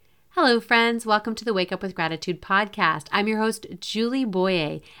Hello, friends. Welcome to the Wake Up with Gratitude podcast. I'm your host, Julie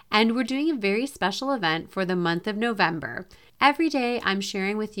Boyer, and we're doing a very special event for the month of November. Every day, I'm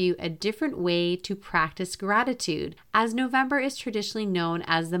sharing with you a different way to practice gratitude, as November is traditionally known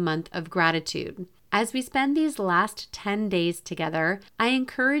as the month of gratitude. As we spend these last 10 days together, I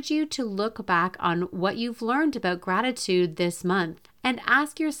encourage you to look back on what you've learned about gratitude this month and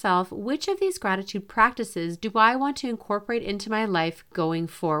ask yourself, which of these gratitude practices do I want to incorporate into my life going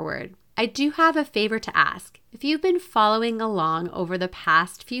forward? I do have a favor to ask. If you've been following along over the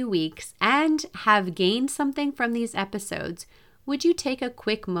past few weeks and have gained something from these episodes, would you take a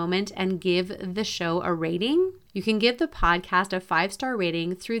quick moment and give the show a rating? You can give the podcast a 5-star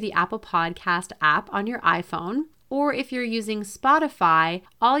rating through the Apple Podcast app on your iPhone. Or if you're using Spotify,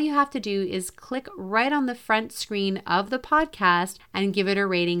 all you have to do is click right on the front screen of the podcast and give it a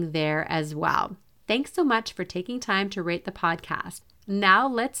rating there as well. Thanks so much for taking time to rate the podcast. Now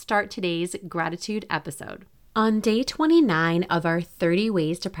let's start today's gratitude episode. On day 29 of our 30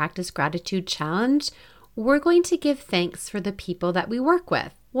 Ways to Practice Gratitude Challenge, we're going to give thanks for the people that we work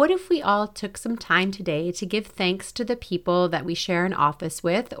with. What if we all took some time today to give thanks to the people that we share an office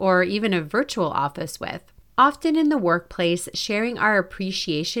with or even a virtual office with? Often in the workplace, sharing our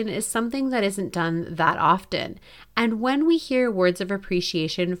appreciation is something that isn't done that often. And when we hear words of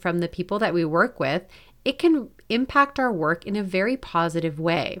appreciation from the people that we work with, it can impact our work in a very positive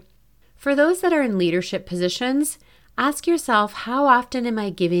way. For those that are in leadership positions, ask yourself, how often am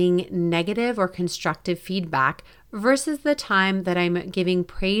I giving negative or constructive feedback versus the time that I'm giving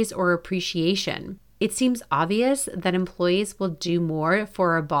praise or appreciation? It seems obvious that employees will do more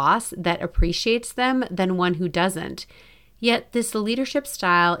for a boss that appreciates them than one who doesn't. Yet this leadership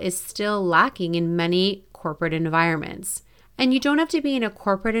style is still lacking in many corporate environments. And you don't have to be in a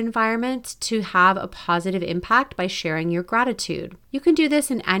corporate environment to have a positive impact by sharing your gratitude. You can do this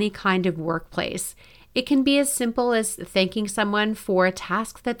in any kind of workplace. It can be as simple as thanking someone for a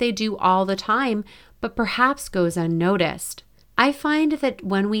task that they do all the time, but perhaps goes unnoticed. I find that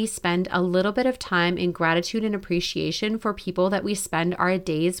when we spend a little bit of time in gratitude and appreciation for people that we spend our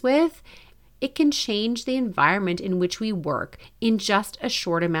days with, it can change the environment in which we work in just a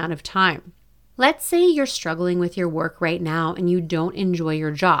short amount of time. Let's say you're struggling with your work right now and you don't enjoy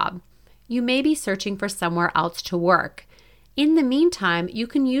your job. You may be searching for somewhere else to work. In the meantime, you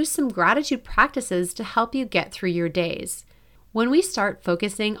can use some gratitude practices to help you get through your days. When we start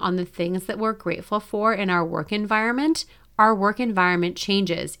focusing on the things that we're grateful for in our work environment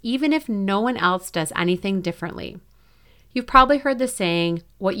changes, even if no one else does anything differently. You've probably heard the saying,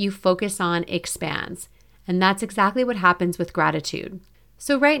 what you focus on expands, and that's exactly what happens with gratitude.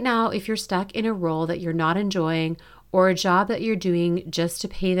 So right now, if you're stuck in a role that you're not enjoying or a job that you're doing just to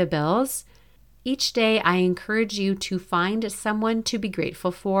pay the bills, each day, I encourage you to find someone to be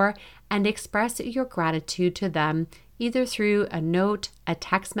grateful for and express your gratitude to them, either through a note, a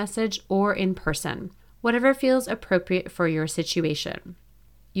text message, or in person, whatever feels appropriate for your situation.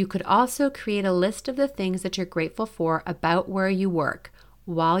 You could also create a list of the things that you're grateful for about where you work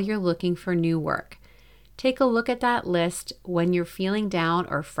while you're looking for new work. Take a look at that list when you're feeling down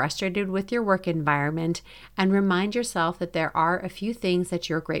or frustrated with your work environment and remind yourself that there are a few things that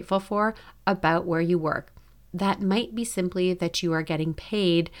you're grateful for about where you work. That might be simply that you are getting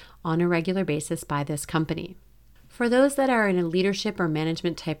paid on a regular basis by this company. For those that are in a leadership or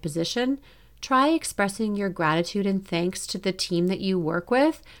management type position, try expressing your gratitude and thanks to the team that you work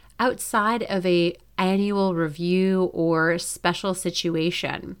with outside of an annual review or special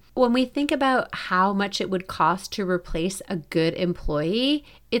situation. When we think about how much it would cost to replace a good employee,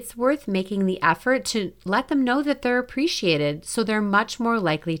 it's worth making the effort to let them know that they're appreciated, so they're much more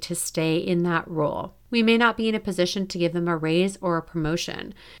likely to stay in that role. We may not be in a position to give them a raise or a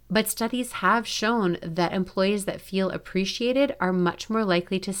promotion, but studies have shown that employees that feel appreciated are much more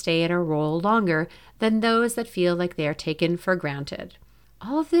likely to stay at a role longer than those that feel like they are taken for granted.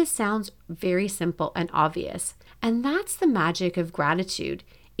 All of this sounds very simple and obvious, and that's the magic of gratitude.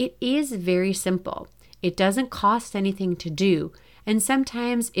 It is very simple. It doesn't cost anything to do, and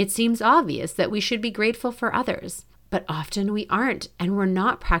sometimes it seems obvious that we should be grateful for others, but often we aren't, and we're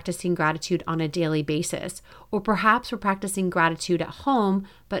not practicing gratitude on a daily basis, or perhaps we're practicing gratitude at home,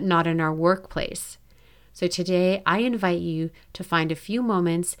 but not in our workplace. So today, I invite you to find a few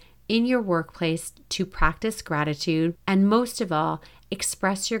moments in your workplace to practice gratitude, and most of all,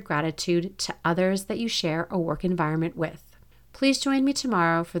 express your gratitude to others that you share a work environment with. Please join me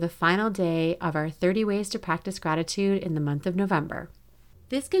tomorrow for the final day of our 30 Ways to Practice Gratitude in the month of November.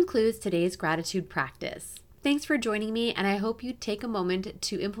 This concludes today's gratitude practice. Thanks for joining me, and I hope you take a moment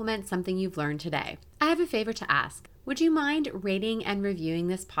to implement something you've learned today. I have a favor to ask. Would you mind rating and reviewing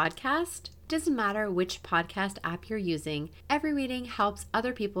this podcast? It doesn't matter which podcast app you're using. Every rating helps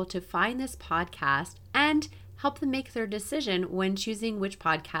other people to find this podcast and help them make their decision when choosing which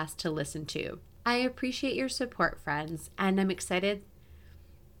podcast to listen to. I appreciate your support, friends, and I'm excited.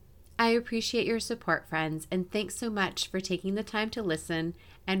 I appreciate your support, friends, and thanks so much for taking the time to listen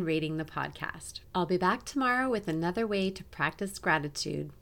and rating the podcast. I'll be back tomorrow with another way to practice gratitude.